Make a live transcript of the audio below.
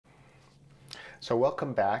So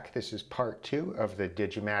welcome back. This is part 2 of the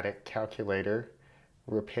Digi-Matic Calculator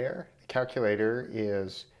Repair. The calculator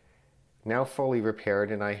is now fully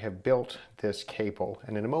repaired and I have built this cable,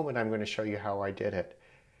 and in a moment I'm going to show you how I did it.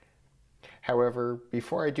 However,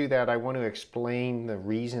 before I do that, I want to explain the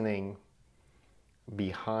reasoning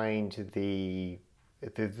behind the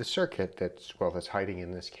circuit that's hiding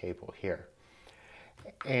in this cable here.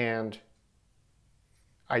 And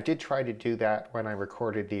I did try to do that when I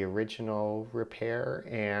recorded the original repair,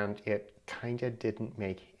 and it kind of didn't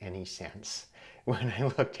make any sense when I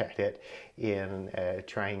looked at it in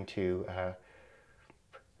trying to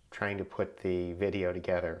put the video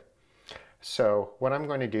together. So what I'm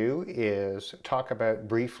going to do is talk about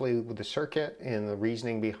briefly the circuit and the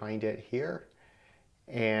reasoning behind it here,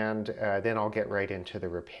 and then I'll get right into the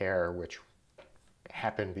repair, which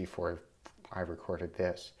happened before I recorded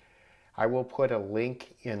this. I will put a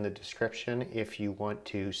link in the description if you want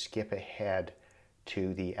to skip ahead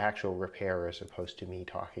to the actual repair as opposed to me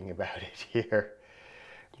talking about it here.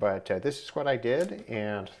 But this is what I did,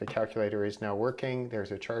 and the calculator is now working.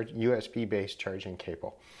 There's a USB-based charging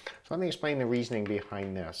cable. So let me explain the reasoning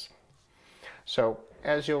behind this. So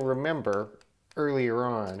as you'll remember, earlier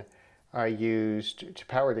on, to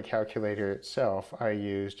power the calculator itself, I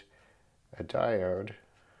used a diode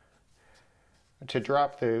to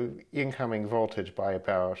drop the incoming voltage by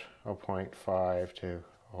about 0.5 to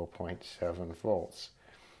 0.7 volts.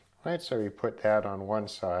 Right, so you put that on one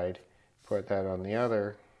side, put that on the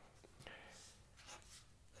other.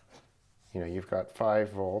 You've got 5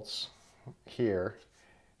 volts here,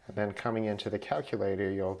 and then coming into the calculator,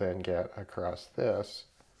 you'll then get across this,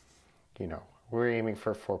 we're aiming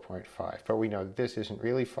for 4.5, but we know this isn't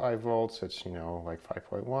really 5 volts, it's, like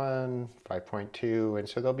 5.1, 5.2, and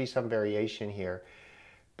so there'll be some variation here,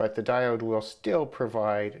 but the diode will still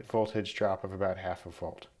provide voltage drop of about half a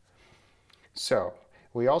volt. So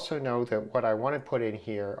we also know that what I want to put in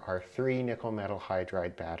here are 3 nickel metal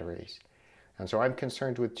hydride batteries. And so I'm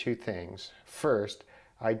concerned with 2 things. First,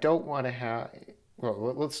 I don't want to have,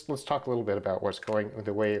 well, let's talk a little bit about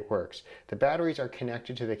the way it works. The batteries are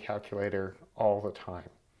connected to the calculator all the time.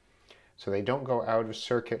 So they don't go out of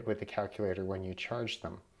circuit with the calculator when you charge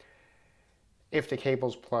them. If the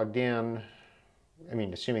cable's plugged in,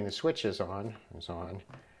 assuming the switch is on,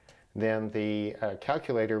 then the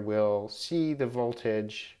calculator will see the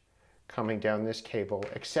voltage coming down this cable,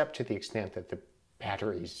 except to the extent that the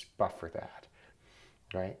batteries buffer that,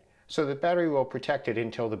 right? So the battery will protect it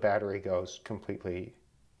until the battery goes completely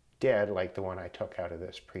dead, like the one I took out of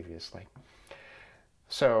this previously.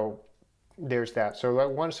 So there's that. So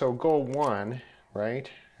goal 1, right?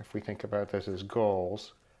 If we think about this as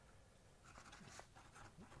goals,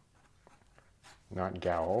 not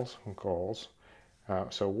gowls, goals.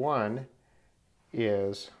 So 1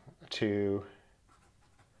 is to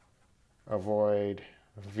avoid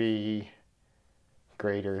V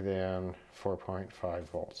greater than 4.5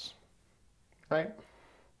 volts. Right?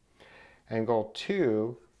 And goal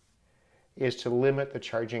 2 is to limit the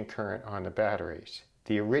charging current on the batteries.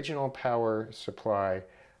 The original power supply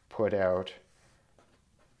put out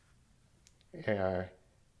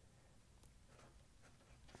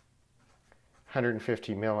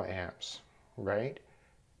 150 milliamps, right?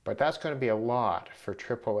 But that's going to be a lot for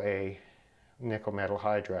AAA nickel metal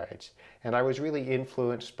hydrides. And I was really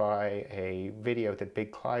influenced by a video that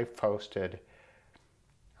Big Clive posted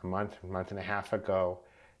a month and a half ago,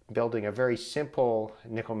 building a very simple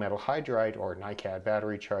nickel metal hydride or NiCad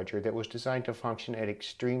battery charger that was designed to function at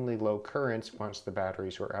extremely low currents once the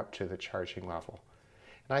batteries were up to the charging level.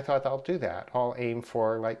 And I thought, I'll do that. I'll aim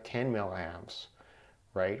for like 10 milliamps,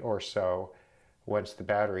 right, or so, once the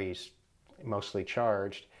battery's mostly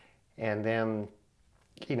charged. And then,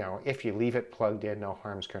 if you leave it plugged in, no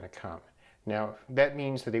harm's going to come. Now, that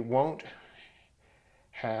means that it won't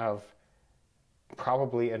have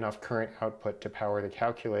probably enough current output to power the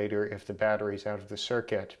calculator if the battery's out of the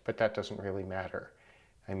circuit, but that doesn't really matter.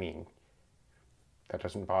 That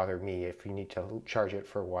doesn't bother me if you need to charge it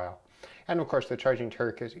for a while. And of course, the charging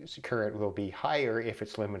current will be higher if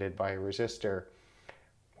it's limited by a resistor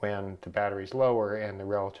when the battery's lower and the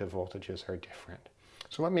relative voltages are different.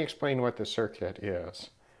 So let me explain what the circuit is.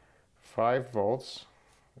 5 volts,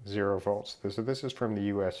 0 volts. This is from the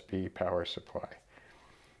USB power supply.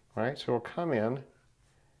 All right, so we'll come in,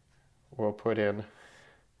 we'll put in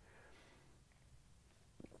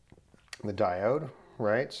the diode,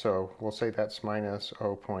 right? So we'll say that's minus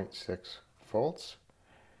 0.6 volts.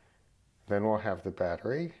 Then we'll have the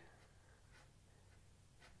battery.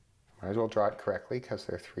 Might as well draw it correctly because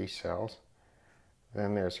there are 3 cells.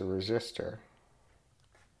 Then there's a resistor.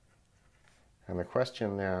 And the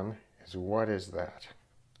question then is what is that?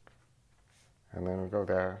 And then we'll go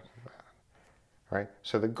there. Right?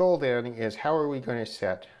 So the goal then is how are we going to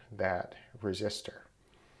set that resistor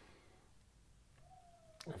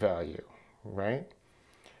value, right?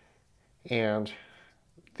 And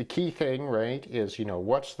the key thing, right, is,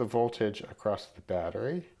 what's the voltage across the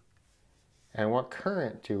battery and what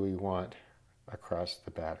current do we want across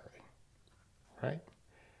the battery, right?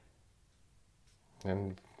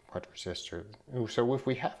 And what resistor. So if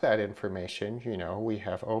we have that information, we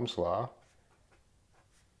have Ohm's law,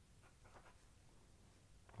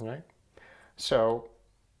 right? So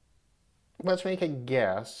let's make a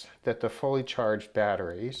guess that the fully charged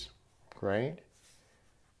batteries, right,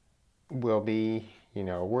 will be,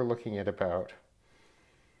 we're looking at about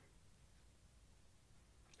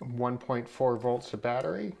 1.4 volts a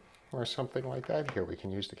battery or something like that. Here, we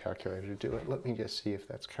can use the calculator to do it. Let me just see if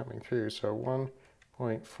that's coming through. So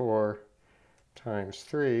 1.4 times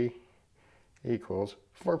 3 equals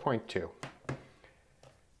 4.2.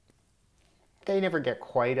 They never get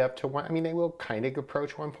quite up to 1. I mean, they will kind of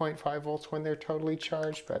approach 1.5 volts when they're totally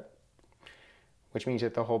charged, but which means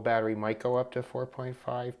that the whole battery might go up to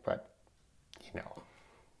 4.5, but,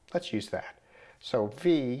 let's use that. So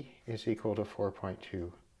V is equal to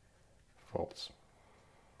 4.2 volts,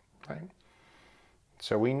 right?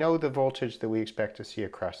 So we know the voltage that we expect to see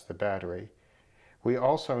across the battery. We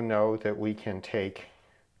also know that we can take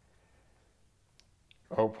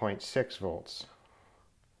 0.6 volts.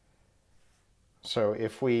 So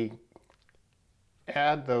if we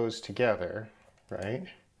add those together, right,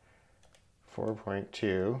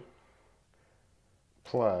 4.2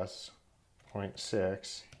 plus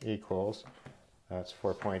 0.6 equals, that's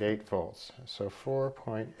 4.8 volts. So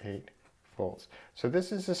 4.8 volts. So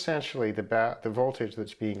this is essentially the voltage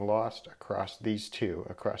that's being lost across these two,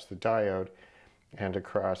 across the diode and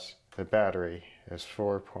across the battery, is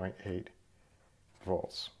 4.8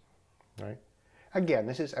 volts, right? Again,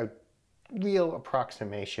 this is a real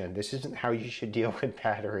approximation. This isn't how you should deal with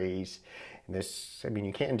batteries. I mean,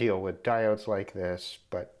 you can deal with diodes like this,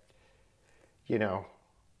 but,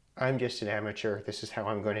 I'm just an amateur. This is how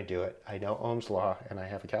I'm going to do it. I know Ohm's law, and I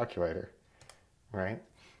have a calculator, right?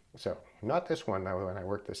 So, not this one, though, when I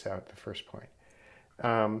worked this out at the first point.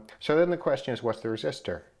 So then the question is, what's the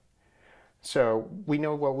resistor? So, we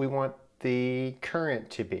know what we want the current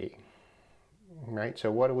to be, right?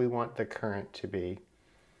 So, what do we want the current to be?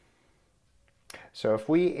 So if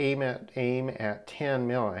we aim at 10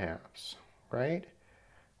 milliamps, right,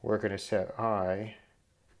 we're going to set I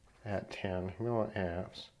at 10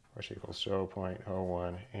 milliamps, which equals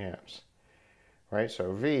 0.01 amps, right?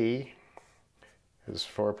 So V is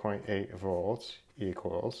 4.8 volts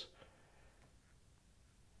equals,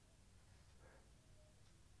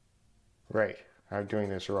 right, I'm doing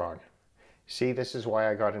this wrong. See, this is why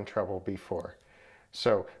I got in trouble before.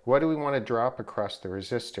 So what do we want to drop across the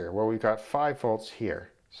resistor? Well, we've got 5 volts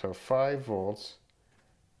here. So 5 volts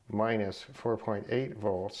minus 4.8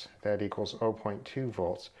 volts, that equals 0.2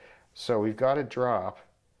 volts. So we've got to drop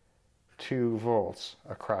 2 volts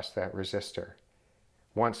across that resistor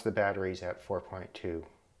once the battery's at 4.2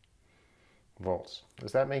 volts.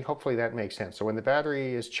 Does that make, hopefully that makes sense. So when the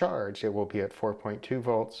battery is charged, it will be at 4.2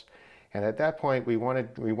 volts. And at that point, we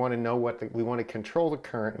want to know we want to control the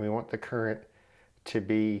current, and we want the current to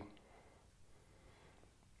be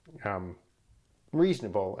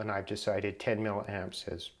reasonable, and I've decided 10 milliamps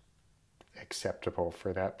is acceptable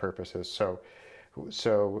for that purposes. So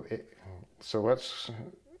let's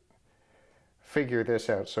figure this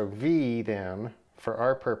out. So V then, for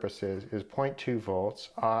our purposes, is 0.2 volts.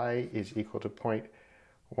 I is equal to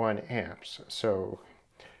 0.1 amps. So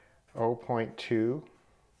 0.2,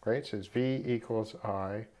 right? So it's V equals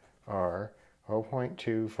I R.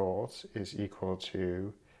 0.2 volts is equal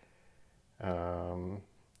to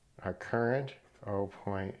our current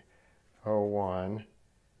 0.01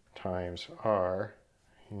 times R.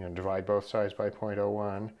 Divide both sides by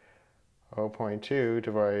 0.01. 0.2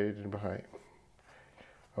 divided by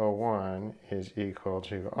 0.1 is equal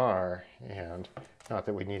to R. And not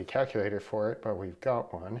that we need a calculator for it, but we've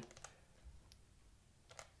got one.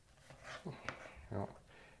 Well,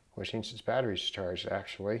 which means its battery's charged,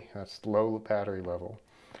 actually. That's low battery level.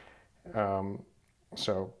 So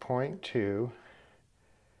 0.2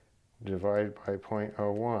 divided by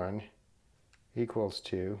 0.01 equals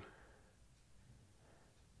to,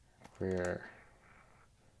 where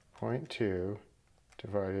 0.2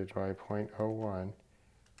 divided by 0.01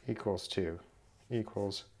 equals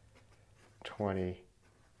 20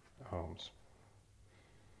 ohms.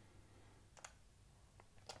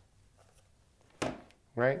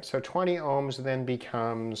 Right? So 20 ohms then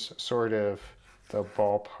becomes sort of the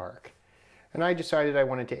ballpark. And I decided I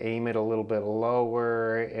wanted to aim it a little bit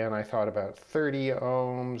lower, and I thought about 30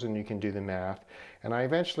 ohms, and you can do the math. And I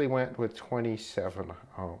eventually went with 27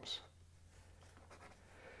 ohms.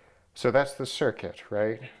 So that's the circuit,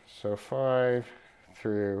 right? So 5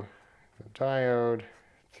 through the diode,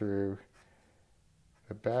 through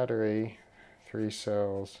the battery, 3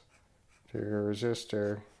 cells, through a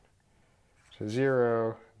resistor, to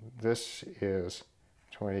 0. This is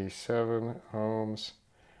 27 ohms.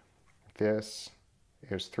 This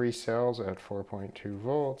is 3 cells at 4.2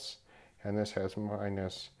 volts, and this has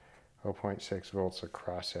minus 0.6 volts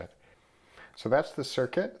across it. So that's the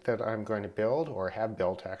circuit that I'm going to build, or have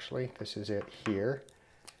built actually. This is it here.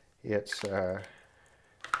 It's,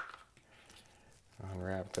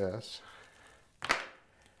 unwrap this.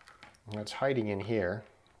 It's hiding in here,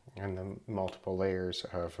 and the multiple layers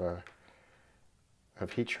of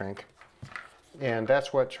heat shrink. And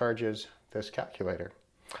that's what charges this calculator.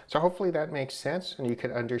 So hopefully that makes sense and you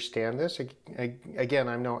can understand this. Again,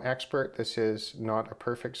 I'm no expert. This is not a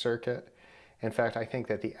perfect circuit. In fact, I think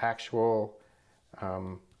that the actual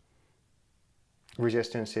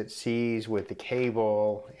resistance it sees with the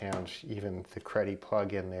cable and even the cruddy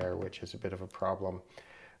plug in there, which is a bit of a problem,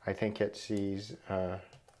 I think it sees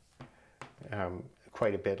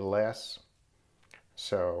quite a bit less.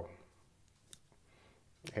 So,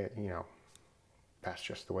 you know, that's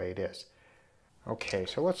just the way it is. Okay,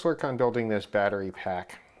 so let's work on building this battery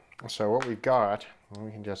pack. So what we've got, we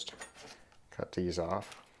can just cut these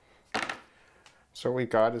off. So what we've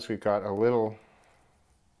got is we've got a little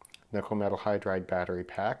nickel metal hydride battery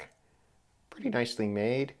pack, pretty nicely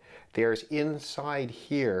made. There's inside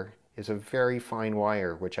here is a very fine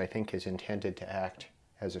wire, which I think is intended to act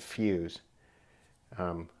as a fuse.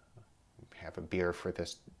 Have a beer for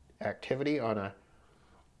this activity on a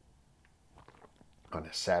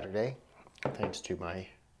Saturday, thanks to my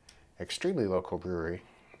extremely local brewery.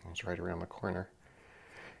 It's right around the corner.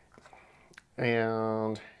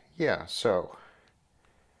 And yeah, so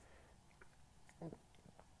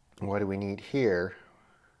what do we need here?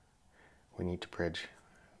 We need to bridge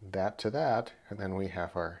that to that, and then we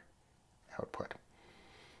have our output.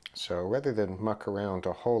 So rather than muck around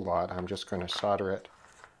a whole lot, I'm just going to solder it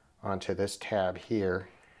onto this tab here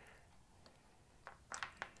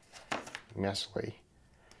messily,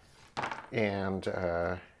 and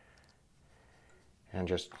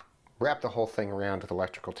just wrap the whole thing around with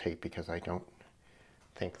electrical tape, because I don't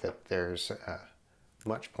think that there's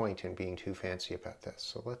much point in being too fancy about this.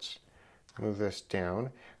 So let's move this down,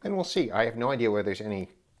 and we'll see. I have no idea whether there's any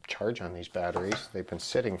charge on these batteries. They've been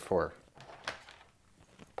sitting for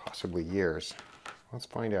possibly years. Let's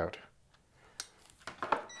find out.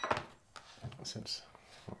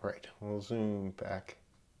 All right, we'll zoom back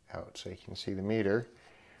out so you can see the meter.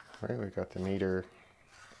 All right, we've got the meter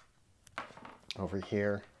over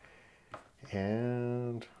here,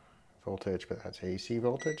 and voltage, but that's AC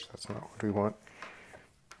voltage. That's not what we want.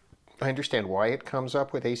 I understand why it comes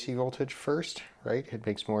up with AC voltage first, right? It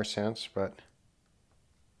makes more sense, but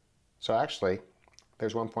so actually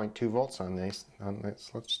there's 1.2 volts on this.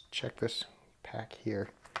 Let's check this pack here.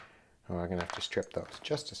 Oh, I'm gonna have to strip those.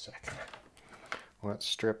 Just a sec. Let's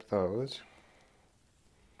strip those.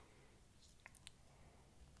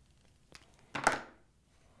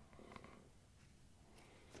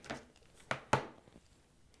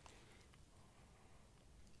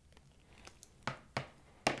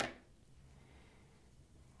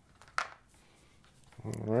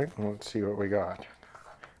 All right, let's see what we got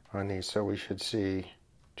on these. So we should see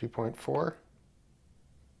 2.4.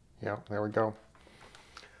 Yeah, there we go.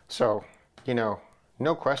 So, you know,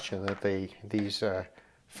 no question that these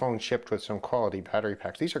phones shipped with some quality battery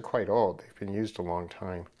packs. These are quite old. They've been used a long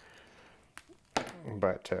time.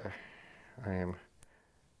 But I am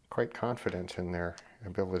quite confident in their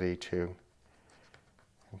ability to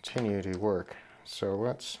continue to work. So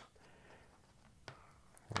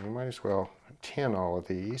we might as well tin all of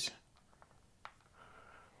these.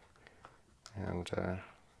 And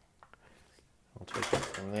we'll take it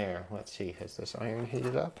from there. Let's see, has this iron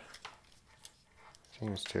heated up?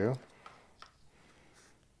 Seems to.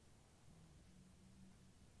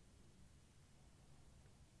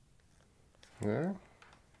 There.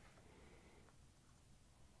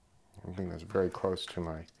 I think that's very close to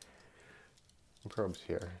my probes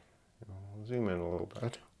here. I'll zoom in a little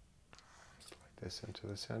bit. Slide this into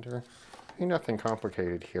the center. Nothing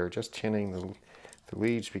complicated here, just tinning the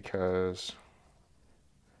leads because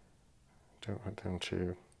I don't want them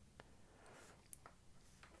to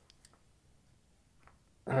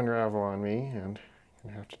unravel on me, and I'm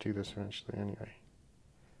going to have to do this eventually anyway.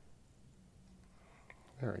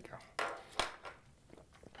 There we go.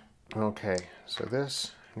 Okay, so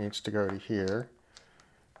this needs to go to here.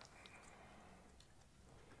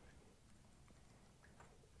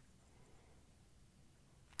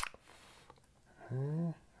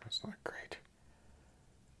 That's not great.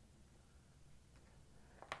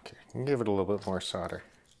 Okay, give it a little bit more solder.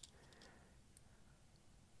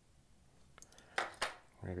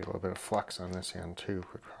 Maybe a little bit of flux on this end too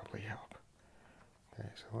would probably help. Okay,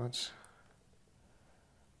 so let's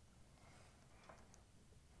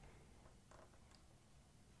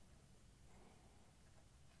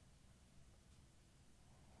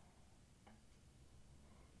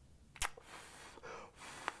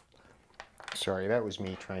sorry, that was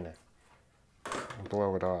me trying to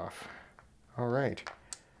blow it off. All right,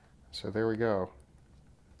 so there we go.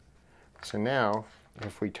 So now,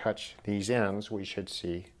 if we touch these ends, we should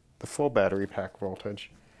see the full battery pack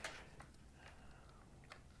voltage.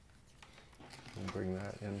 We'll bring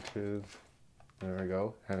that into, there we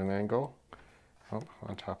go, at an angle, oh,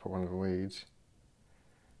 on top of one of the leads,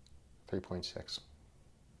 3.6.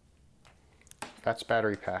 That's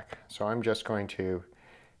battery pack. So I'm just going to,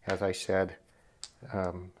 as I said,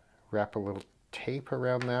 wrap a little tape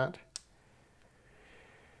around that.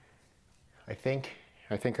 I think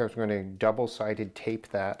I was going to double-sided tape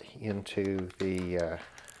that into the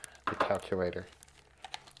calculator.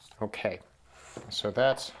 Okay, so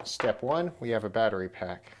that's step one. We have a battery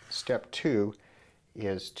pack. Step two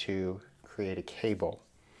is to create a cable.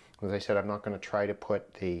 As I said, I'm not going to try to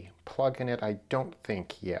put the plug in it. I don't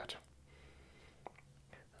think yet.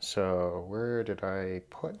 So where did I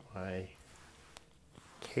put my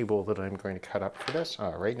cable that I'm going to cut up for this?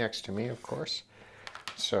 Right next to me, of course.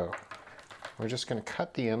 So we're just going to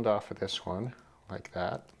cut the end off of this one like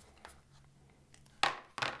that. I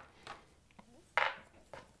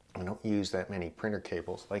don't use that many printer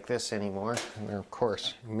cables like this anymore, and there are of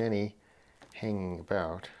course many hanging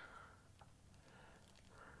about.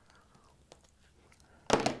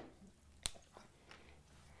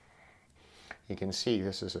 You can see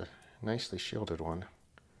this is a nicely shielded one.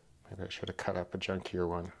 Maybe I should have cut up a junkier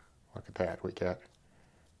one. Look at that, we get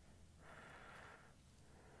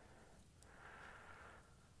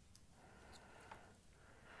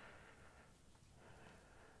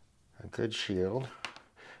a good shield.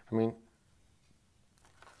 I mean,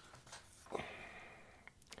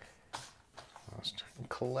 let's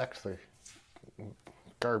collect the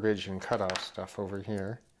garbage and cut off stuff over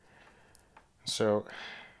here. So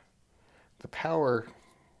the power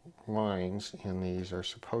lines in these are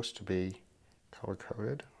supposed to be color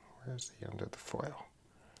coded. Where's the end of the foil?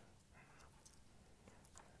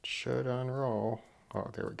 It should unroll. Oh,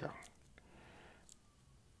 there we go.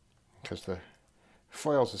 Because the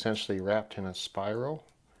foil is essentially wrapped in a spiral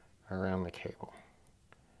around the cable.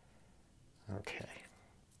 Okay.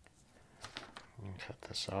 Cut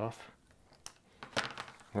this off.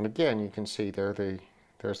 And again, you can see there's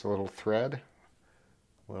the little thread,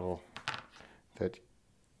 that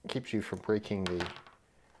keeps you from breaking the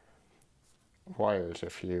wires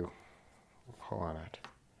if you pull on it.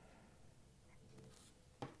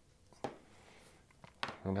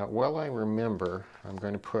 And now, well, I remember, I'm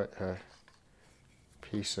going to put a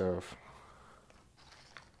piece of,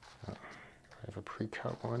 I have a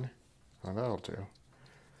pre-cut one. Oh, that'll do.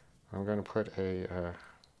 I'm going to put a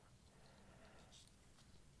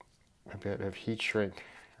bit of heat shrink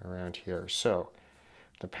around here. So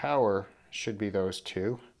the power should be those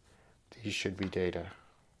two. These should be data.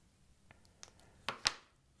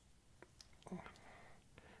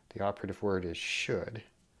 The operative word is should,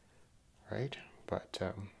 right? But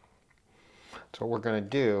so what we're going to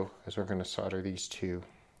do is we're going to solder these two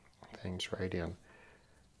things right in.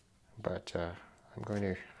 But I'm going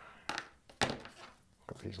to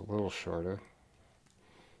cut these a little shorter.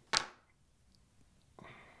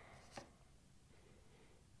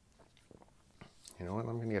 You know what,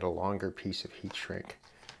 I'm going to get a longer piece of heat shrink,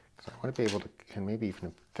 because I want to be able to, and maybe even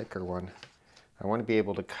a thicker one, I want to be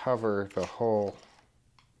able to cover the whole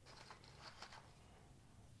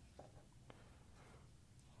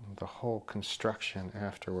construction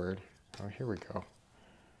afterward. Oh, here we go.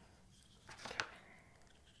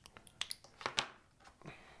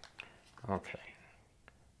 Okay,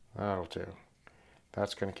 that'll do.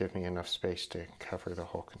 That's going to give me enough space to cover the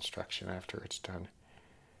whole construction after it's done.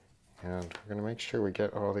 And we're going to make sure we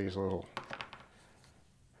get all these little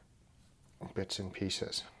bits and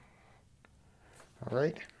pieces. All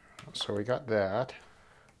right, so we got that.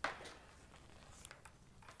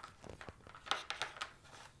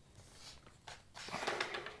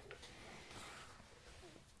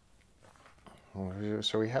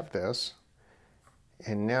 So we have this,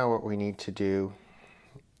 and now what we need to do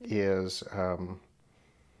is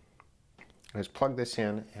is plug this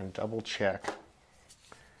in and double check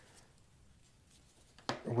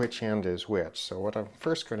which end is which. So what I'm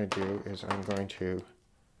first going to do is I'm going to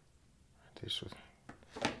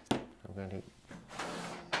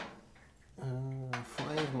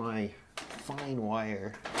find my fine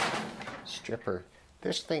wire stripper.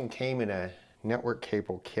 This thing came in a network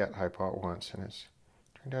cable kit I bought once, and it's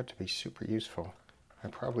turned out to be super useful. I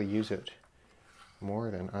probably use it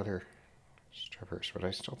more than other strippers, but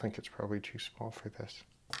I still think it's probably too small for this.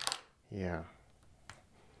 Yeah.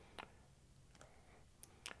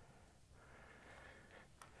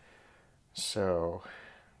 So,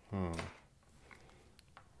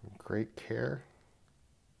 great care.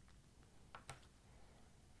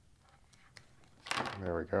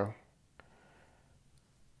 There we go.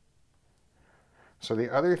 So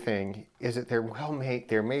the other thing is that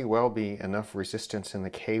there may well be enough resistance in the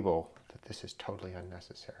cable that this is totally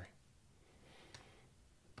unnecessary.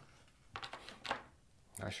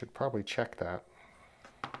 I should probably check that.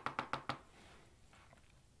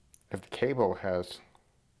 If the cable has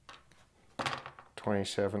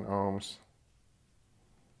 27 ohms,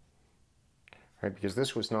 right? Because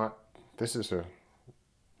this is not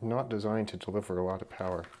designed to deliver a lot of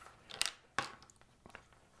power.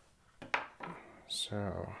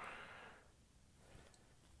 So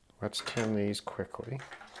let's tin these quickly.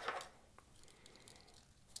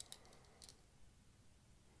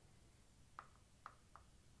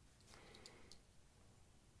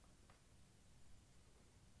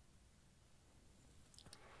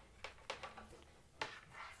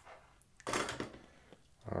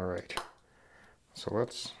 All right, so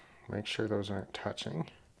let's make sure those aren't touching.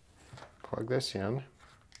 Plug this in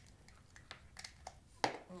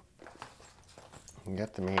and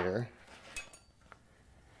get the meter.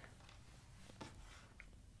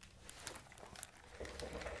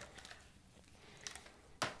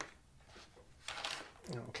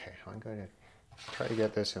 Okay, I'm going to try to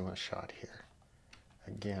get this in the shot here.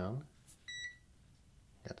 Again,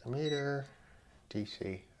 get the meter, DC.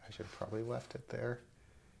 I should have probably left it there.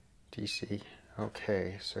 DC.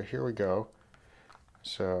 Okay, so here we go.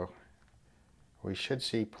 So we should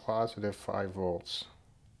see positive 5 volts.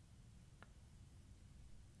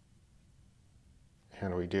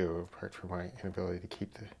 And we do, apart from my inability to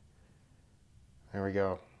keep the... There we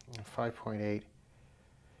go, 5.8.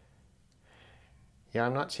 Yeah,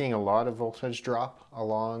 I'm not seeing a lot of voltage drop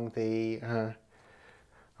along the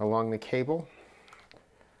cable.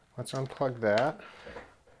 Let's unplug that.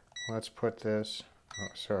 Let's put this,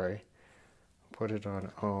 put it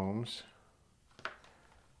on ohms.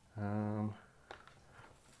 Can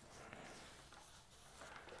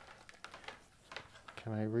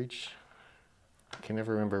I reach? I can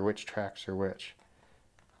never remember which tracks are which.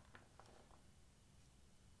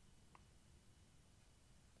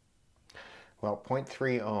 Well,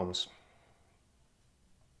 0.3 ohms.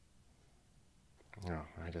 No,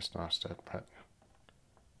 I just lost it, but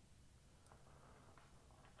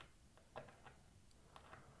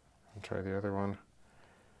I'll try the other one.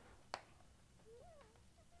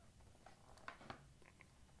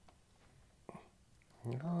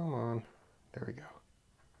 Come on. There we go.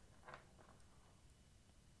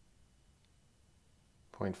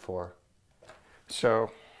 0.4.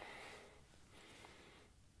 So,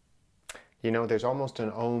 you know, there's almost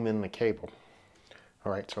an ohm in the cable.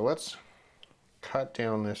 All right, so let's cut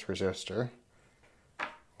down this resistor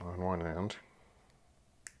on one end.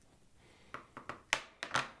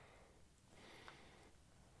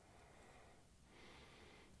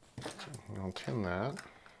 I'll tin that.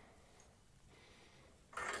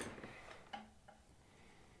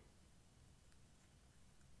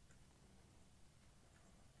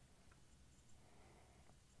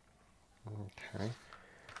 Okay,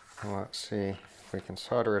 well, let's see if we can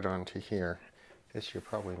solder it onto here. This you're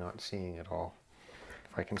probably not seeing at all.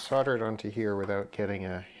 If I can solder it onto here without getting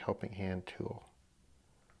a helping hand tool.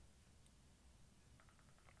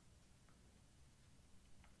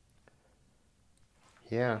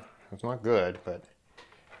 Yeah, it's not good, but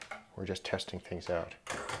we're just testing things out.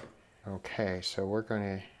 Okay, so we're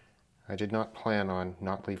going to, I did not plan on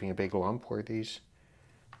not leaving a big lump where these,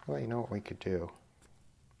 well, you know what we could do?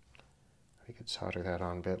 We could solder that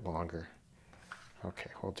on a bit longer. Okay,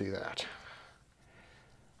 we'll do that.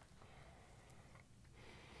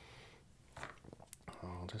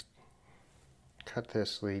 I'll just cut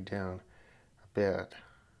this lead down a bit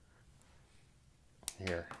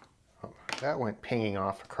here. Oh, that went pinging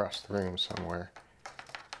off across the room somewhere,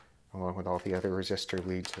 along with all the other resistor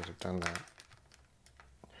leads that have done that.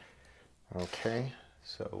 Okay,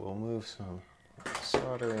 so we'll move some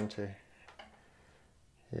solder into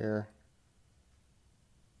here.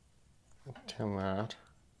 tin that.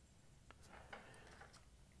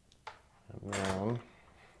 And then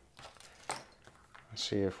let's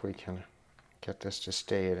see if we can get this to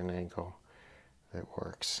stay at an angle that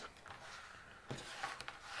works.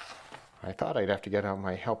 I thought I'd have to get out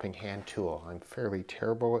my helping hand tool. I'm fairly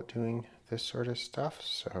terrible at doing this sort of stuff,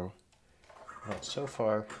 so well, so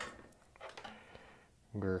far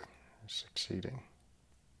we're succeeding.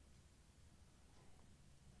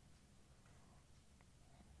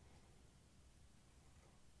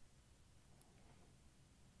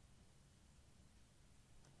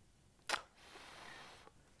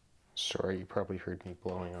 Sorry, you probably heard me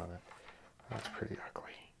blowing on it. That's pretty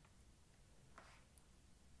ugly.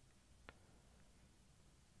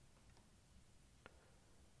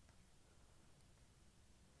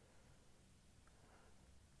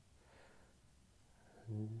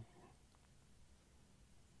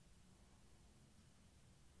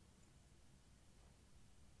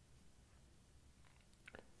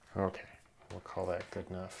 Okay, we'll call that good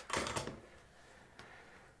enough.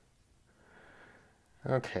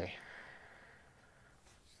 Okay.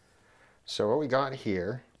 So what we got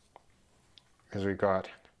here is we got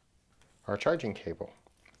our charging cable.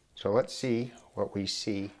 So let's see what we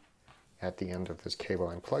see at the end of this cable.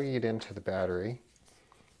 I'm plugging it into the battery.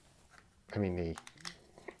 I mean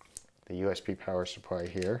the USB power supply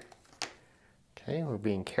here. Okay, we're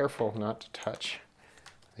being careful not to touch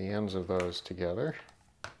the ends of those together.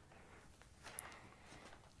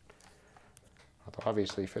 Although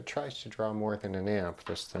obviously if it tries to draw more than an amp,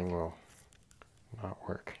 this thing will not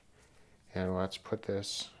work. And let's put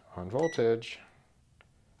this on voltage,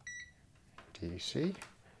 DC,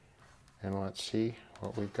 and let's see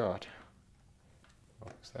what we've got.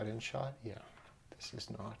 Oh, is that in shot? Yeah, this is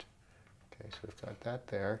not. Okay, so we've got that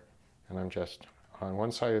there, and I'm just on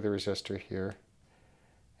one side of the resistor here,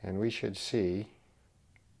 and we should see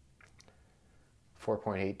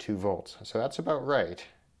 4.82 volts. So that's about right.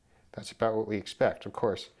 That's about what we expect. Of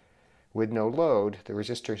course, with no load, the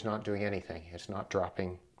resistor is not doing anything. It's not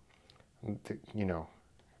dropping, you know,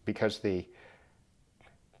 because the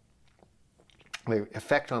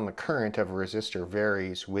effect on the current of a resistor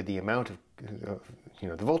varies with the amount of, you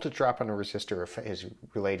know, the voltage drop on a resistor is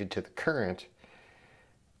related to the current,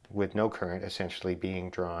 with no current essentially being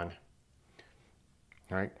drawn,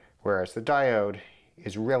 right? Whereas the diode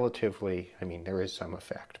is relatively, I mean, there is some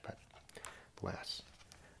effect, but less.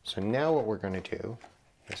 So now what we're going to do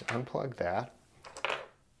is unplug that,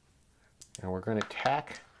 and we're going to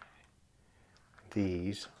tack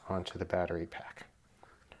these onto the battery pack.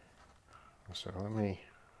 So let me,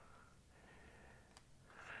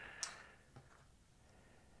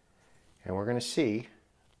 and we're going to see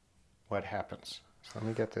what happens. So let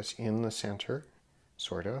me get this in the center,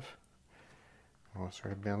 sort of. We'll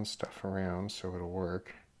sort of bend stuff around so it'll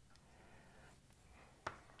work.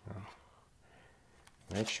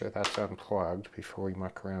 Make sure that's unplugged before we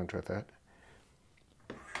muck around with it.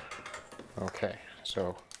 Okay,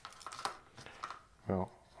 so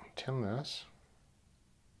we'll tin this.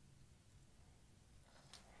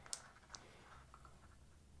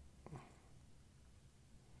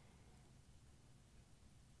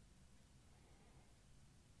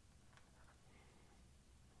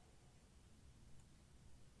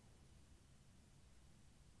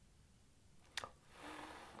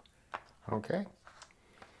 Okay.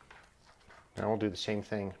 Now we'll do the same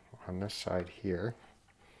thing on this side here.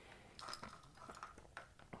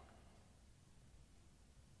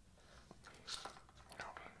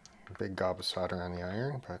 Big gob of solder on the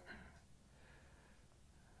iron, but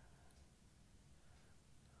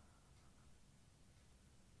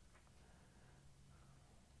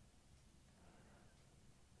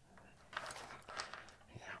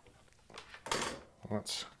yeah.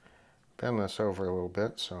 Let's bend this over a little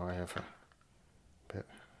bit so I have a bit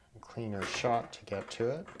cleaner shot to get to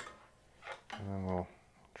it, and then we'll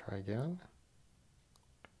try again.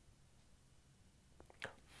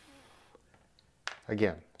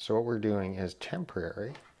 Again, so what we're doing is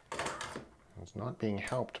temporary. It's not being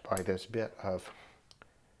helped by this bit of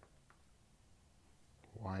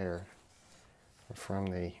wire from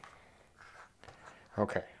the,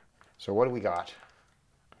 okay, so what do we got?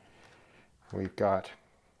 We've got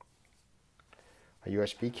a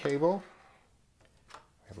USB cable.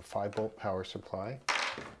 We have a 5-volt power supply.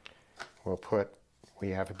 We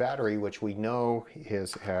have a battery which we know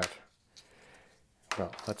is at,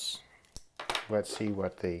 well, let's see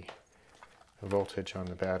what the voltage on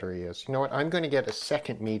the battery is. You know what, I'm going to get a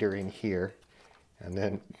second meter in here, and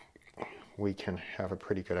then we can have a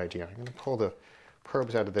pretty good idea. I'm going to pull the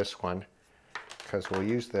probes out of this one, because we'll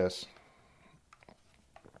use this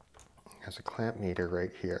as a clamp meter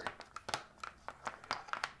right here.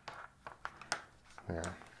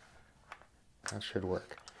 There. That should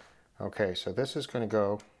work. Okay, so this is going to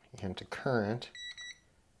go into current.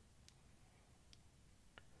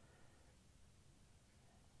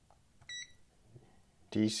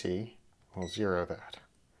 DC, we'll zero that.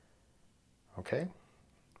 Okay,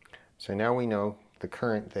 so now we know the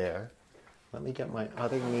current there. Let me get my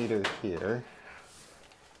other meter here.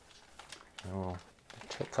 And we'll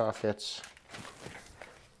take off its...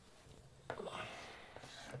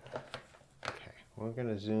 Okay, we're going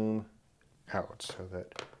to zoom out so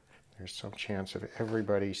that there's some chance of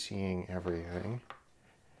everybody seeing everything.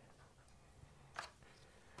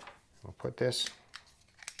 We'll put this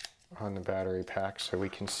on the battery pack so we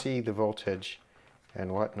can see the voltage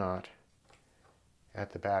and whatnot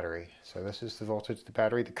at the battery. So this is the voltage of the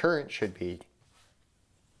battery. The current should be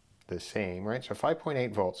the same, right? So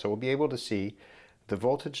 5.8 volts. So we'll be able to see the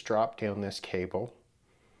voltage drop down this cable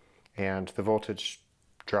and the voltage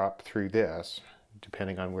drop through this,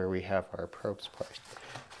 depending on where we have our probes placed.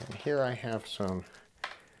 And here I have some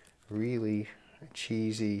really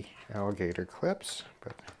cheesy alligator clips,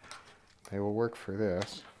 but they will work for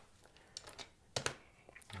this.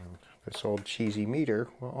 And this old cheesy meter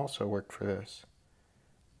will also work for this.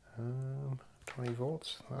 20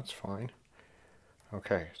 volts, that's fine.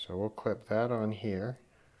 Okay, so we'll clip that on here.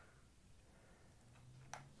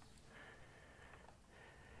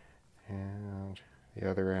 And the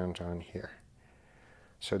other end on here.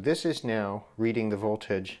 So this is now reading the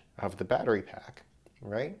voltage of the battery pack,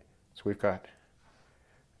 right? So we've got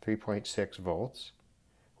 3.6 volts.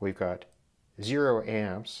 We've got 0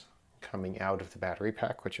 amps coming out of the battery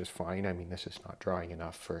pack, which is fine. I mean, this is not drawing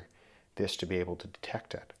enough for this to be able to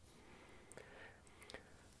detect it.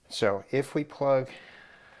 So if we plug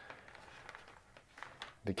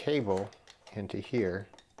the cable into here,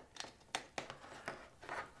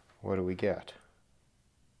 what do we get?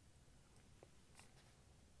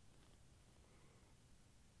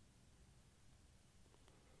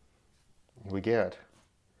 We get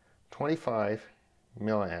 25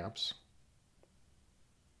 milliamps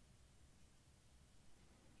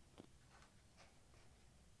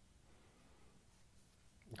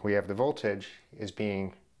we have the voltage is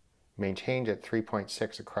being maintained at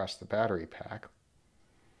 3.6 across the battery pack.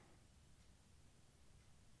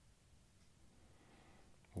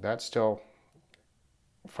 That's still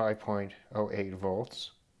 5.08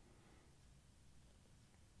 volts.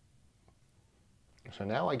 So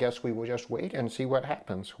now I guess we will just wait and see what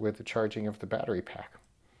happens with the charging of the battery pack.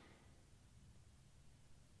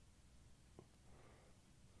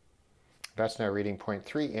 That's now reading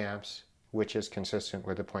 0.3 amps, which is consistent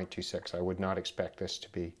with the 0.26. I would not expect this to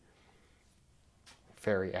be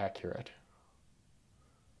very accurate.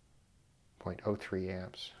 0.03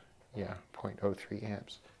 amps. Yeah, 0.03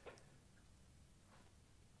 amps.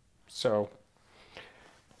 So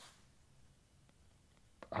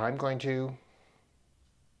I'm going to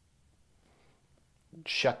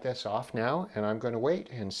shut this off now, and I'm going to wait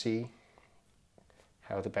and see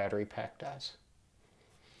how the battery pack does.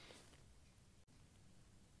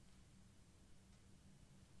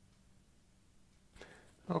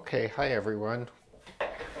 Okay, hi everyone.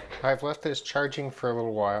 I've left this charging for a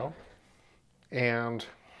little while, and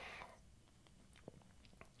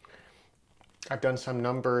I've done some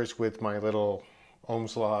numbers with my little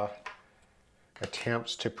Ohm's Law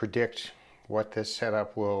attempts to predict what this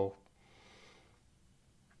setup will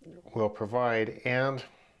provide, and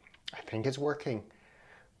I think it's working.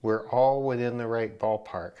 We're all within the right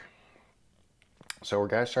ballpark. So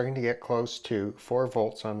we're starting to get close to 4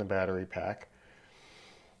 volts on the battery pack.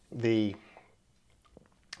 The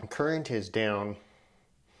current is down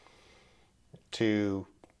to,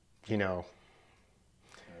 10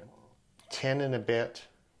 and a bit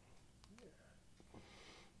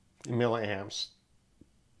milliamps.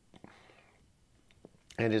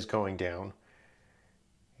 It is going down.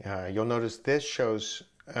 You'll notice this shows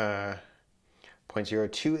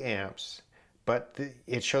 0.02 amps, but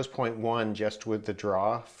it shows 0.1 just with the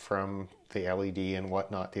draw from the LED and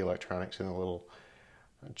whatnot, the electronics and the little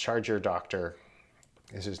charger doctor.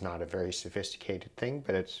 This is not a very sophisticated thing,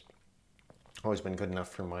 but it's always been good enough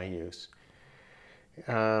for my use.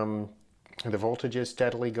 The voltage is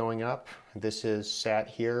steadily going up. This is sat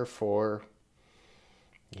here for,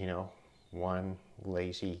 one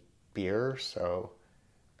lazy beer, so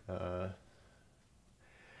I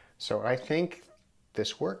think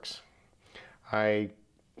this works. I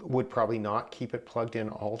would probably not keep it plugged in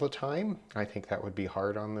all the time. I think that would be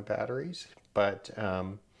hard on the batteries, but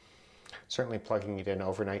certainly plugging it in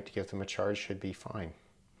overnight to give them a charge should be fine.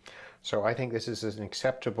 So I think this is an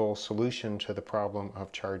acceptable solution to the problem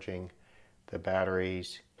of charging the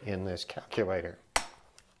batteries in this calculator.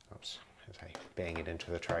 Oops, as I bang it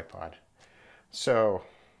into the tripod. So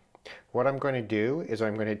what I'm going to do is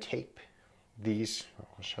I'm going to tape these,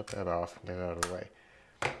 I'll shut that off and get it out of the way.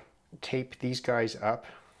 Tape these guys up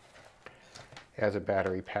as a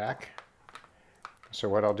battery pack. So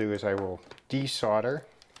what I'll do is I will desolder.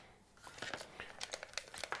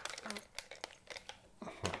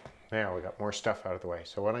 Now we got more stuff out of the way.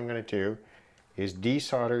 So what I'm going to do is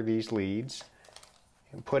desolder these leads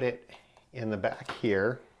and put it in the back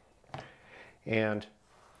here. And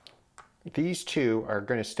these two are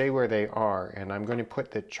going to stay where they are, and I'm going to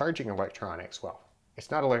put the charging electronics, well,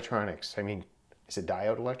 it's not electronics. I mean, is it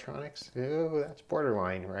diode electronics? Oh, that's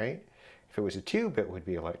borderline, right? If it was a tube, it would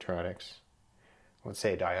be electronics. Let's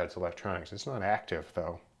say diode's electronics. It's not active,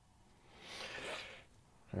 though.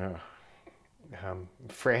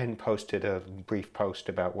 Fran posted a brief post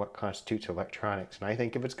about what constitutes electronics, and I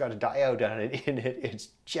think if it's got a diode on it in it, it's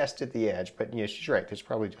just at the edge. But yeah, she's right. It's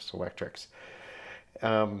probably just electrics.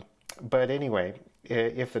 But anyway,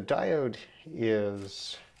 if the diode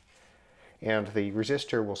is, and the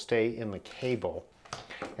resistor will stay in the cable,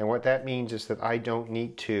 and what that means is that I don't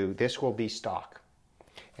need to, this will be stock.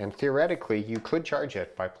 And theoretically, you could charge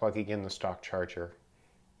it by plugging in the stock charger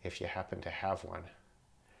if you happen to have one.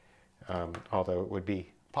 Although it would be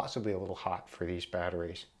possibly a little hot for these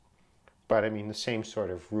batteries. But I mean, the same sort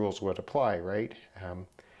of rules would apply, right?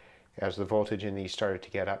 As the voltage in these started to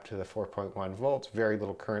get up to the 4.1 volts, very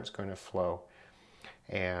little current's going to flow.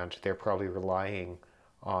 And they're probably relying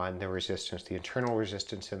on the resistance, the internal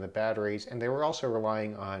resistance in the batteries. And they were also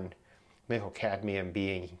relying on nickel cadmium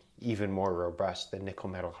being even more robust than nickel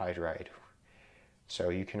metal hydride. So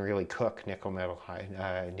you can really cook nickel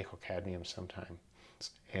cadmium sometimes,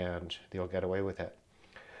 and they'll get away with it.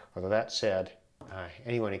 Although that said,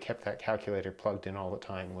 anyone who kept that calculator plugged in all the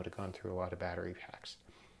time would have gone through a lot of battery packs.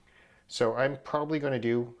 So I'm probably going to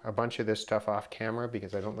do a bunch of this stuff off camera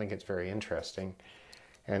because I don't think it's very interesting.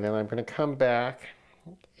 And then I'm going to come back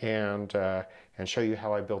and show you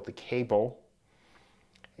how I built the cable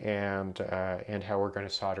and how we're going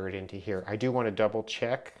to solder it into here. I do want to double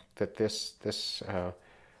check that this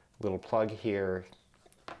little plug here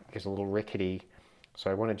is a little rickety.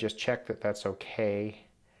 So I want to just check that that's okay,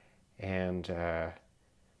 and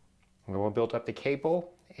we'll build up the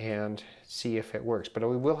cable and see if it works. But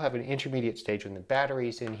we will have an intermediate stage when the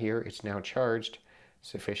battery's in here. It's now charged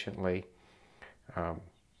sufficiently. We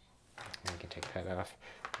can take that off.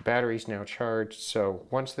 The battery's now charged, so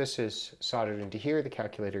once this is soldered into here, the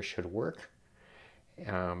calculator should work.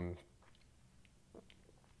 And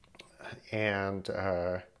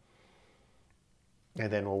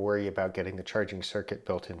then we'll worry about getting the charging circuit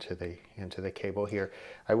built into the cable here.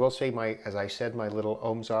 I will say, as I said, my little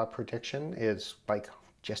ohms-off prediction is like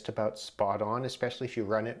just about spot on, especially if you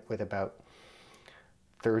run it with about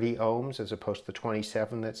 30 ohms as opposed to the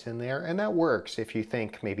 27 that's in there. And that works if you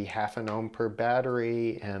think maybe half an ohm per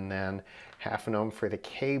battery and then half an ohm for the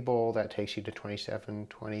cable. That takes you to 27,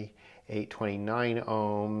 28, 29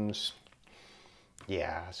 ohms.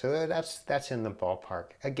 Yeah, so that's in the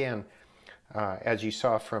ballpark. Again, as you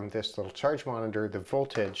saw from this little charge monitor, the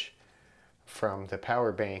voltage from the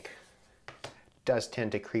power bank does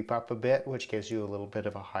tend to creep up a bit, which gives you a little bit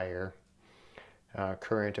of a higher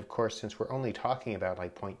current. Of course, since we're only talking about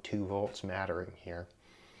like 0.2 volts mattering here.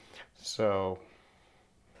 So,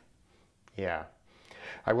 yeah.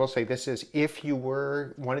 I will say this is, if you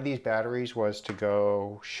were, one of these batteries was to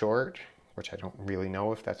go short, which I don't really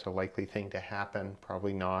know if that's a likely thing to happen,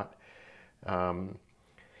 probably not.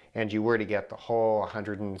 And you were to get the whole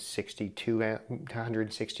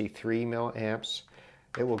 163 milliamps,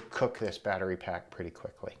 it will cook this battery pack pretty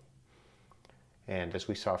quickly. And as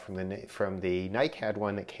we saw from the NiCad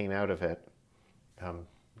one that came out of it,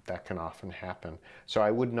 that can often happen. So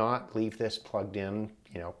I would not leave this plugged in,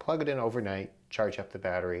 plug it in overnight, charge up the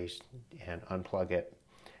batteries, and unplug it,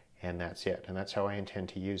 and that's it. And that's how I intend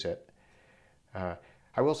to use it.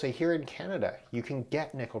 I will say here in Canada, you can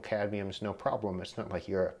get nickel cadmiums no problem. It's not like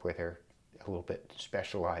Europe where they're a little bit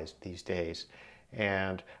specialized these days.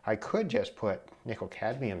 And I could just put nickel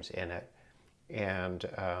cadmiums in it and,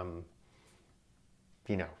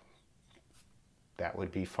 that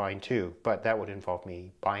would be fine too. But that would involve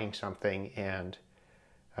me buying something, and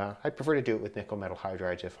I'd prefer to do it with nickel metal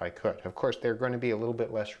hydrides if I could. Of course, they're going to be a little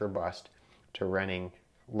bit less robust to running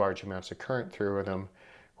large amounts of current through them,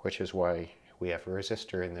 which is why we have a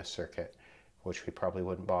resistor in this circuit, which we probably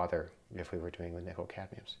wouldn't bother if we were doing with nickel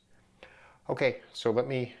cadmiums. Okay, so let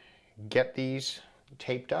me get these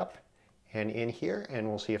taped up and in here, and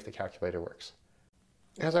we'll see if the calculator works.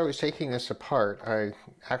 As I was taking this apart, I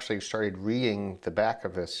actually started reading the back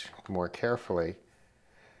of this more carefully,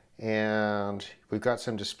 And we've got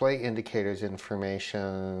some display indicators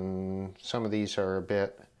information. Some of these are a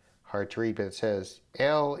bit hard to read, but it says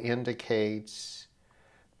L indicates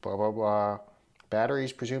blah, blah, blah.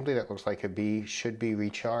 Batteries, presumably that looks like a B, should be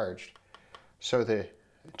recharged. So the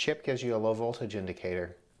chip gives you a low voltage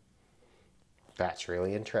indicator. That's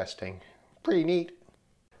really interesting. Pretty neat.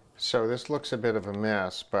 So this looks a bit of a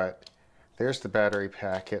mess, but there's the battery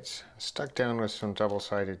pack. It's stuck down with some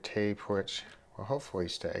double-sided tape, which will hopefully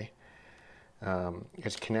stay.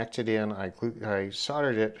 It's connected in. I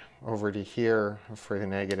soldered it over to here for the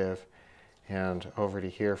negative and over to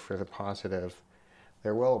here for the positive.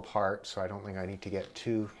 They're well apart, so I don't think I need to get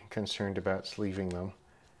too concerned about sleeving them.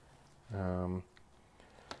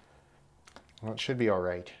 Well, it should be all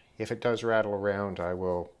right. If it does rattle around, I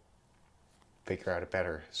will figure out a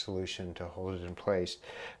better solution to hold it in place.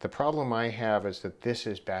 The problem I have is that this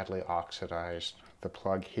is badly oxidized, the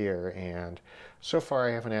plug here, and so far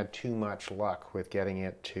I haven't had too much luck with getting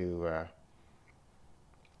it to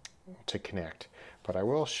connect. But I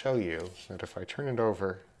will show you that if I turn it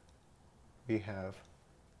over, we have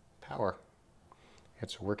power.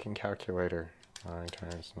 It's a working calculator. 9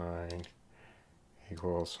 times 9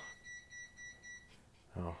 equals,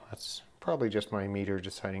 oh, that's probably just my meter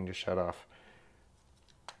deciding to shut off.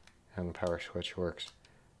 And the power switch works.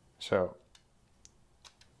 So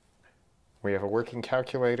we have a working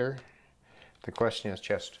calculator. The question is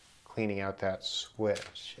just cleaning out that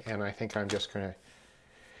switch. And I think I'm just going to,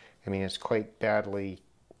 I mean, it's quite badly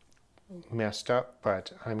messed up,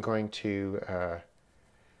 but I'm going to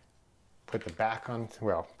put the back on,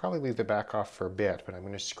 well, probably leave the back off for a bit, but I'm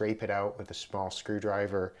going to scrape it out with a small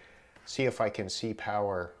screwdriver, see if I can see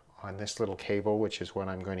power on this little cable, which is what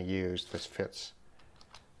I'm going to use. This fits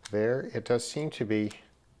there. It does seem to be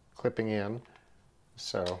clipping in,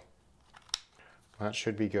 so that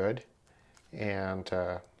should be good. And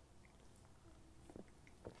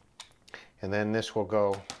then this will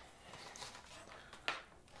go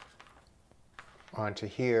onto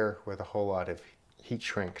here with a whole lot of heat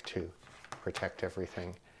shrink to protect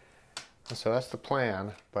everything. And so that's the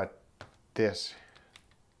plan, but this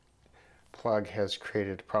plug has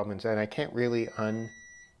created problems, and I can't really and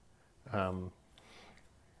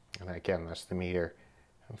again, that's the meter.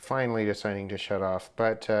 I'm finally deciding to shut off,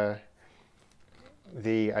 but I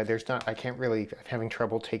can't really, I'm having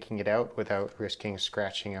trouble taking it out without risking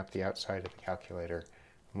scratching up the outside of the calculator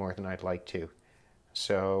more than I'd like to.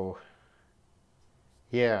 So,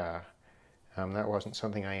 yeah, that wasn't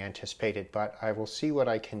something I anticipated, but I will see what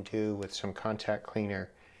I can do with some contact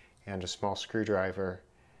cleaner and a small screwdriver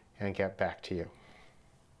and get back to you.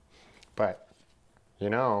 But,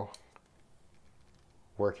 you know,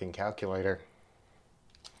 working calculator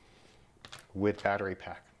with battery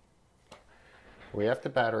pack. We have the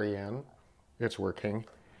battery in, it's working.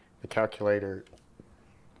 The calculator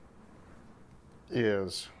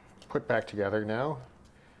is put back together now.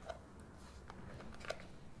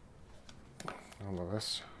 Although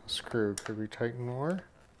this screw could be tightened more.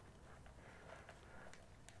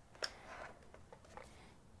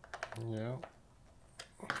 Yeah,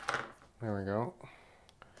 there we go.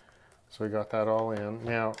 So we got that all in.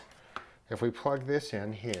 Now, if we plug this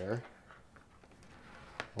in here,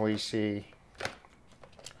 we see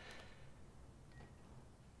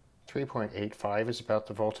 3.85 is about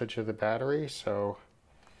the voltage of the battery, so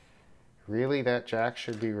really that jack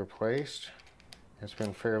should be replaced. It's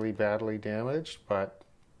been fairly badly damaged, but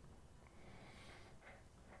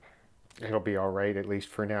it'll be all right, at least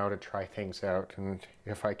for now, to try things out. And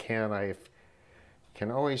if I can, I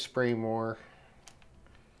can always spray more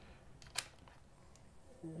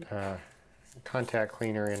contact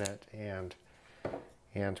cleaner in it and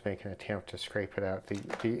make an attempt to scrape it out.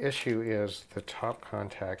 The issue is the top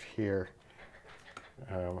contact here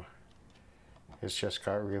has just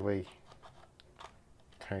got really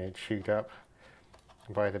kind of chewed up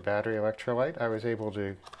by the battery electrolyte. I was able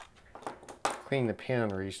to clean the pin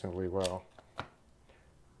reasonably well.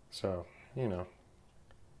 So, you know,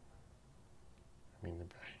 I mean,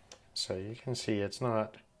 so you can see it's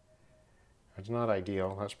not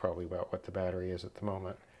ideal. That's probably about what the battery is at the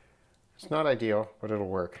moment. It's not ideal, but it'll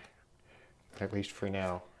work, at least for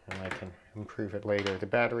now, and I can improve it later. The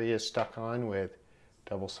battery is stuck on with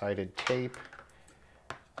double-sided tape,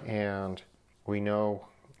 and we know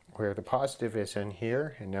where the positive is in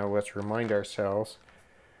here, and now let's remind ourselves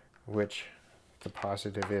which the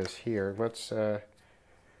positive is here. Let's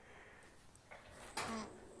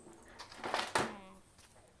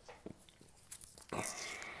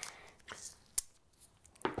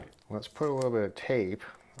put a little bit of tape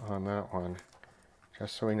on that one,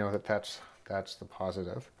 just so we know that that's the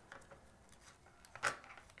positive.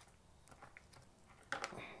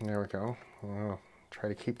 There we go. We'll try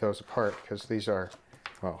to keep those apart because these are,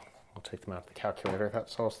 well, we'll take them out of the calculator. That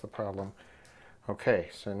solves the problem. Okay,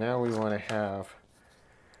 so now we want to have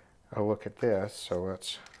a look at this. So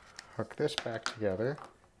let's hook this back together.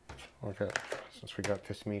 Since we got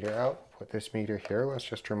this meter out, put this meter here. Let's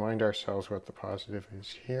just remind ourselves what the positive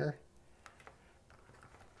is here.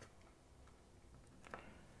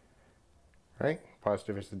 Right,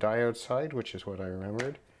 positive is the diode side, which is what I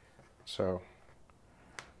remembered. So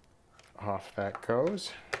off that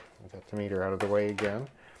goes. We'll get the meter out of the way again.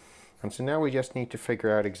 And so now we just need to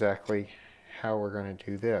figure out exactly how we're going to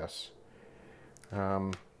do this.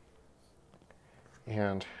 And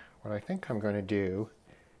what I think I'm going to do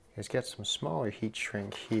is get some smaller heat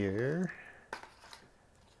shrink here.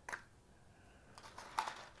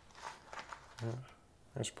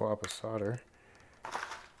 There's a blob of solder.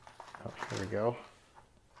 Oh, here we go.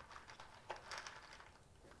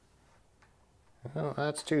 Oh,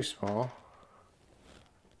 that's too small.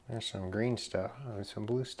 There's some green stuff. Oh, there's some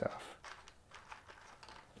blue stuff.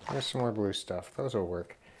 There's some more blue stuff. Those will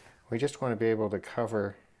work. We just want to be able to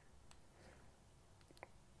cover.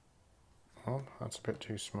 Oh, that's a bit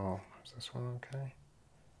too small. Is this one okay?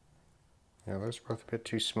 Yeah, those are both a bit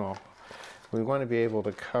too small. We want to be able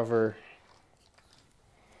to cover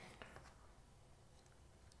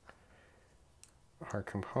our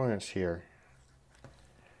components here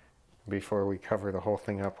before we cover the whole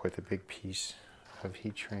thing up with a big piece of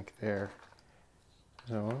heat shrink there.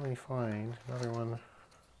 So let me find another one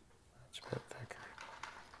that's a bit thicker.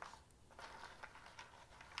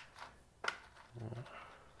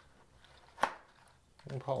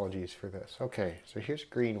 Apologies for this. Okay, so here's a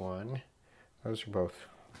green one. Those are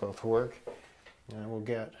both work. And we'll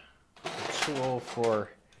get a tool for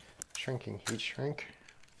shrinking heat shrink.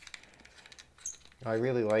 I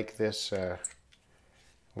really like this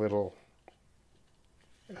little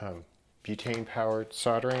butane-powered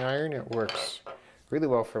soldering iron. It works really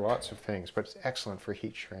well for lots of things, but it's excellent for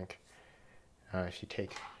heat shrink if you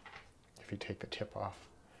take the tip off.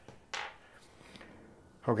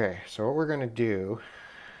 Okay, so what we're going to do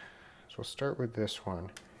is we'll start with this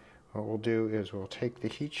one. What we'll do is we'll take the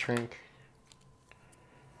heat shrink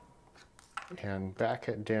and back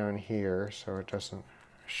it down here so it doesn't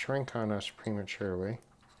shrink on us prematurely.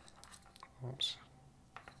 Oops.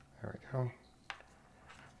 There we go.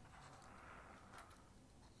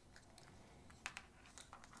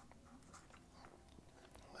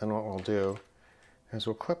 Then what we'll do is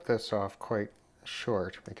we'll clip this off quite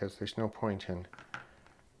short because there's no point in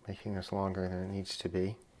making this longer than it needs to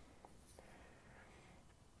be.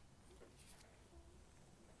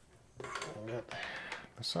 We'll get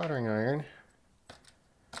the soldering iron.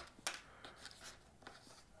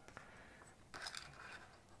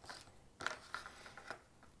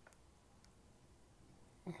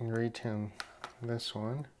 And retin this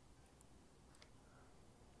one.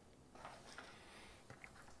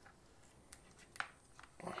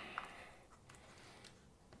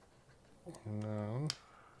 And then,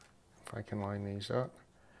 if I can line these up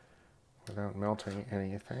without melting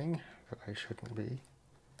anything that I shouldn't be.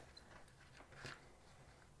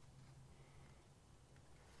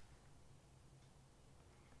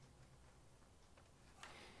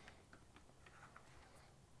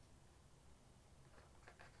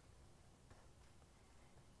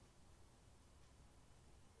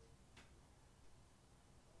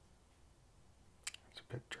 It's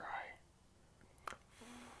a bit dry.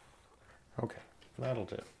 Okay, that'll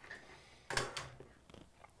do.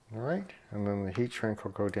 All right, and then the heat shrink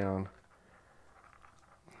will go down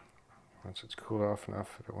once it's cooled off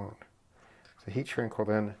enough that it won't. The heat shrink will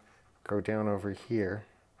then go down over here,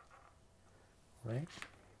 right?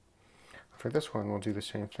 For this one, we'll do the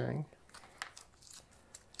same thing.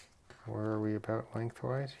 Where are we about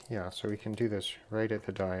lengthwise? Yeah, so we can do this right at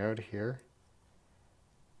the diode here.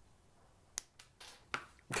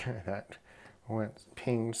 That went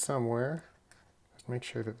pinged somewhere. Let's make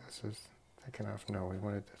sure that this is thick enough. No, we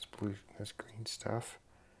wanted this green stuff.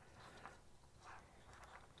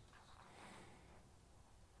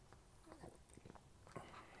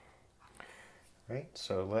 Right,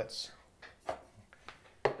 so let's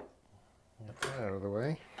get that out of the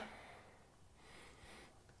way.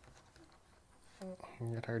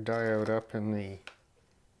 Get our diode up in the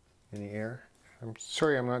air. I'm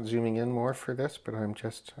sorry I'm not zooming in more for this, but I'm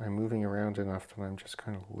moving around enough that I'm just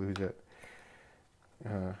kind of lose it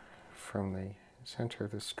from the center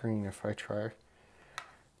of the screen if I try.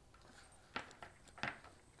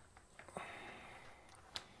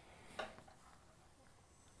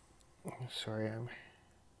 Sorry, I'm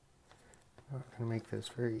not going to make this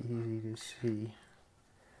very easy to see,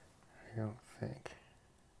 I don't think.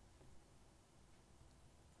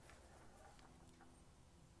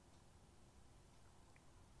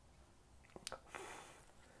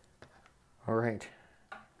 All right.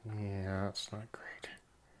 Yeah, that's not great.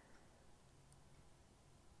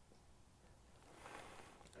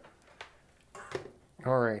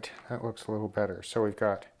 All right, that looks a little better. So we've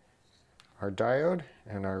got our diode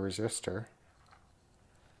and our resistor,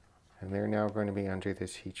 and they're now going to be under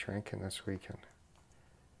this heat shrink, and this we can.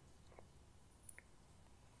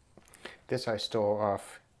 This I stole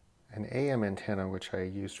off an AM antenna, which I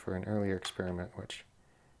used for an earlier experiment, which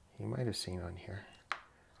you might have seen on here.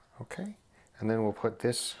 Okay, and then we'll put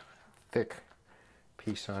this thick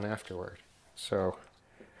piece on afterward. So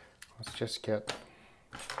let's just get,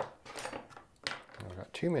 I've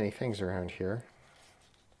got too many things around here.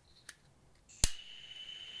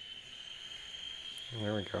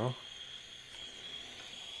 There we go.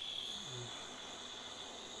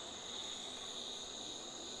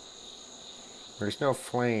 There's no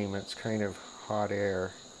flame, it's kind of hot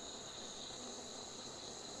air.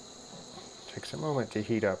 Takes a moment to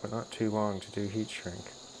heat up, but not too long to do heat shrink.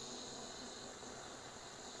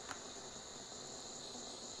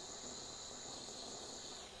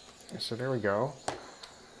 So there we go.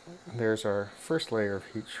 There's our first layer of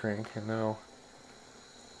heat shrink, and now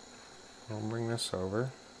we'll bring this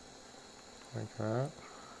over like that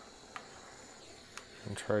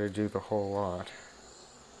and try to do the whole lot.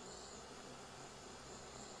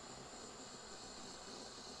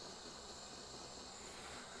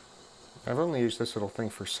 I've only used this little thing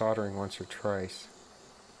for soldering once or twice.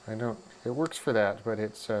 It works for that, but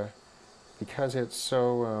it's because it's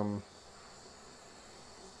so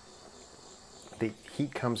the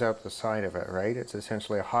heat comes out the side of it, right? It's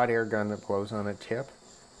essentially a hot air gun that blows on a tip.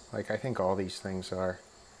 Like I think all these things are.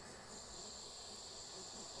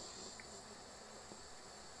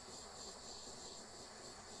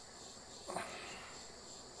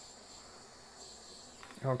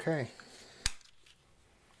 Okay.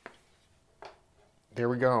 There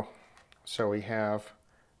we go. So we have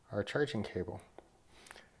our charging cable.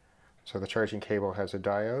 So the charging cable has a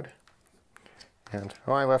diode. And,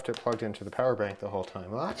 oh, I left it plugged into the power bank the whole time.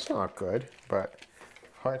 Well, that's not good, but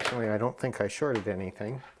fortunately I don't think I shorted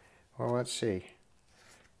anything. Well, let's see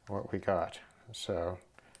what we got. So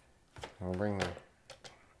I'll bring the,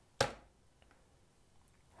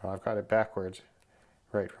 well, I've got it backwards.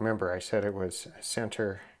 Right, remember I said it was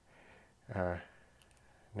center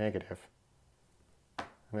negative.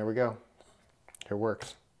 And there we go. It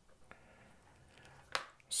works.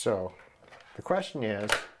 So the question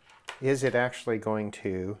is it actually going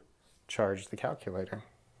to charge the calculator?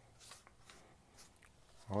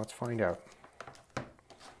 Well, let's find out.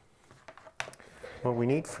 What we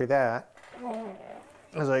need for that,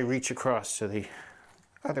 as I reach across to the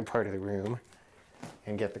other part of the room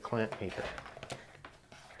and get the clamp meter.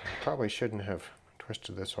 Probably shouldn't have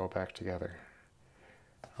twisted this all back together.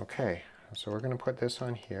 Okay, so we're going to put this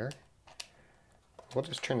on here. We'll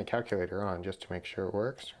just turn the calculator on just to make sure it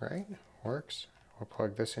works, right? Works. We'll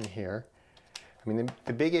plug this in here. I mean,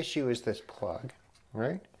 the big issue is this plug,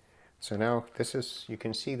 right? So now this is, you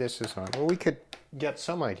can see this is on. Well, we could get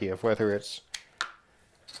some idea of whether it's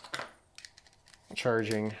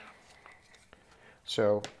charging.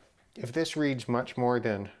 So if this reads much more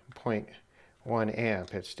than 0.1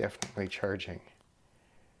 amp, it's definitely charging.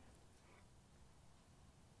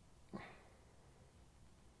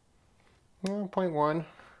 Well, 0.1,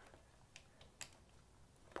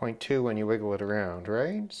 0.2 when you wiggle it around,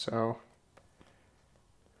 right? So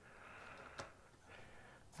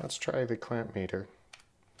let's try the clamp meter.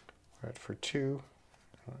 Right, for 2,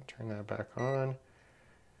 I'll turn that back on.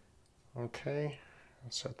 Okay,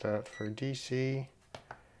 let's set that for DC.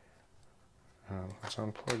 Let's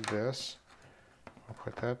unplug this. I'll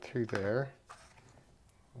put that through there.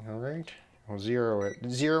 All right, we'll zero it.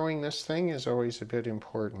 Zeroing this thing is always a bit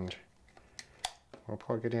important. We'll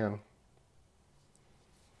plug it in.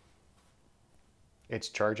 It's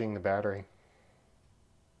charging the battery.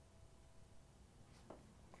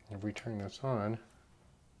 If we turn this on,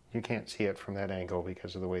 you can't see it from that angle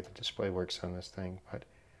because of the way the display works on this thing, but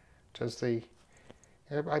does the,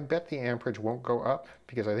 I bet the amperage won't go up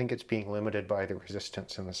because I think it's being limited by the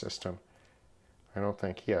resistance in the system. I don't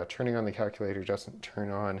think, yeah, turning on the calculator doesn't turn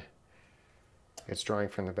on, it's drawing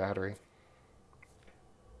from the battery.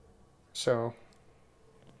 So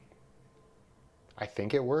I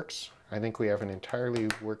think it works. I think we have an entirely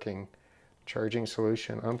working charging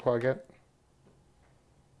solution. Unplug it.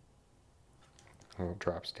 Oh, it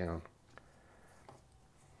drops down.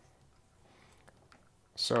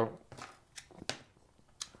 So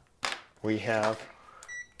we have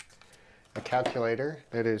a calculator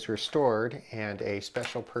that is restored and a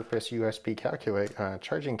special purpose USB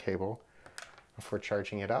charging cable for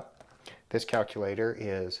charging it up. This calculator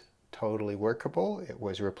is totally workable. It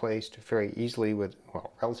was replaced very easily with,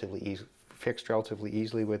 well, fixed relatively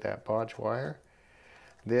easily with that bodge wire.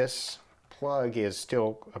 This plug is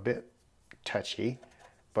still a bit touchy,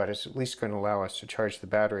 but it's at least going to allow us to charge the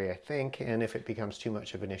battery, I think, and if it becomes too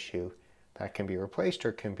much of an issue, that can be replaced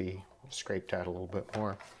or can be scraped out a little bit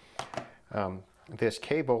more. This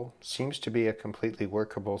cable seems to be a completely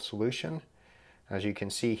workable solution. As you can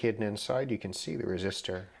see hidden inside, you can see the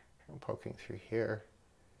resistor. I'm poking through here.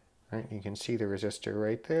 Right? You can see the resistor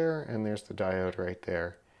right there, and there's the diode right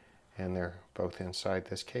there. And they're both inside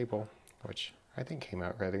this cable, which I think came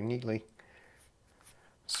out rather neatly.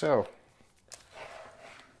 So,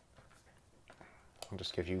 I'll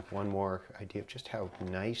just give you one more idea of just how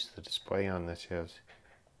nice the display on this is.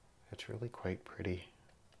 It's really quite pretty.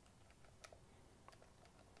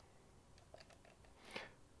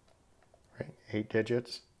 Right, 8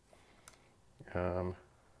 digits. Put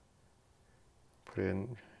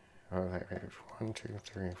in, oh, that is 1, 2,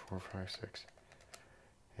 3, 4, 5, 6.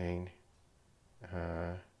 And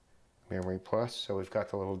memory plus, so we've got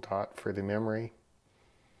the little dot for the memory.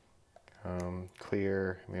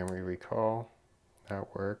 Clear memory recall,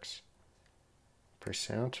 that works.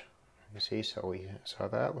 Percent, you see, so we saw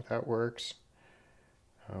that works.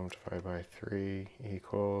 Divide by 3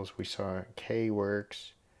 equals, we saw K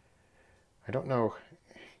works. I don't know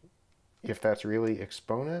if that's really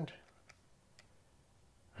exponent.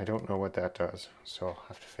 I don't know what that does, so I'll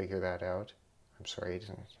have to figure that out. I'm sorry,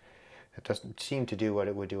 it doesn't seem to do what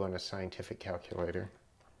it would do on a scientific calculator.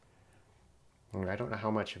 And I don't know how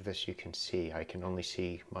much of this you can see. I can only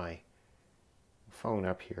see my phone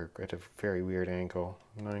up here at a very weird angle.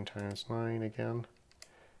 9 times 9 again.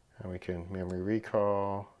 And we can memory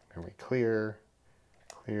recall, memory clear,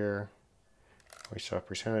 clear. We saw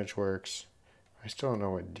percentage works. I still don't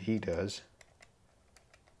know what D does.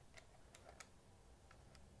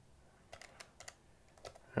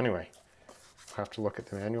 Anyway, I'll have to look at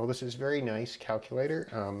the manual. This is a very nice calculator.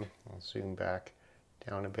 I'll zoom back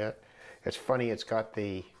down a bit. It's funny, it's got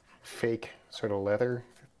the fake sort of leather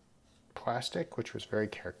plastic, which was very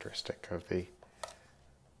characteristic of the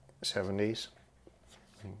 70s.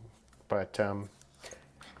 But I'm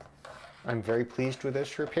very pleased with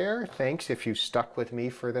this repair. Thanks if you stuck with me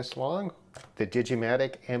for this long. The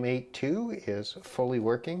Digi-Matic M8-2 is fully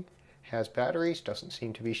working, has batteries, doesn't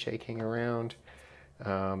seem to be shaking around.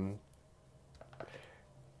 There's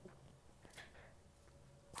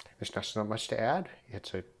just not much to add.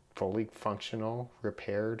 It's a fully functional,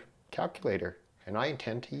 repaired calculator, and I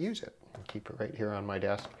intend to use it and keep it right here on my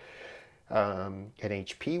desk. An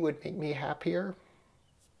HP would make me happier.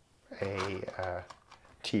 A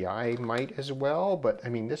TI might as well, but I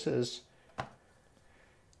mean, this is,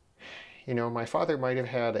 you know, my father might have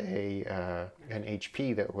had an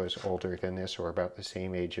HP that was older than this or about the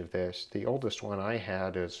same age of this. The oldest one I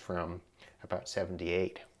had is from about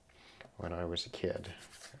 78 when I was a kid,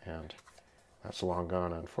 and that's long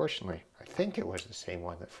gone, unfortunately. I think it was the same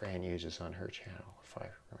one that Fran uses on her channel, if I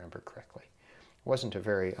remember correctly. It wasn't a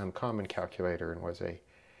very uncommon calculator and was a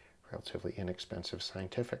relatively inexpensive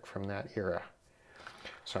scientific from that era.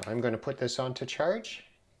 So I'm going to put this on to charge,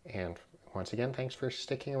 and once again, thanks for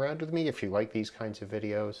sticking around with me. If you like these kinds of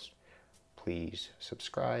videos, please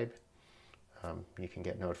subscribe. You can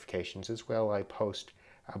get notifications as well. I post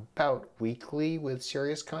about weekly with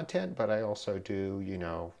serious content, but I also do, you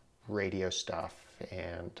know, radio stuff,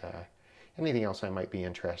 and anything else I might be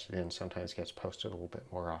interested in sometimes gets posted a little bit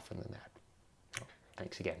more often than that. So,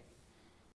 thanks again.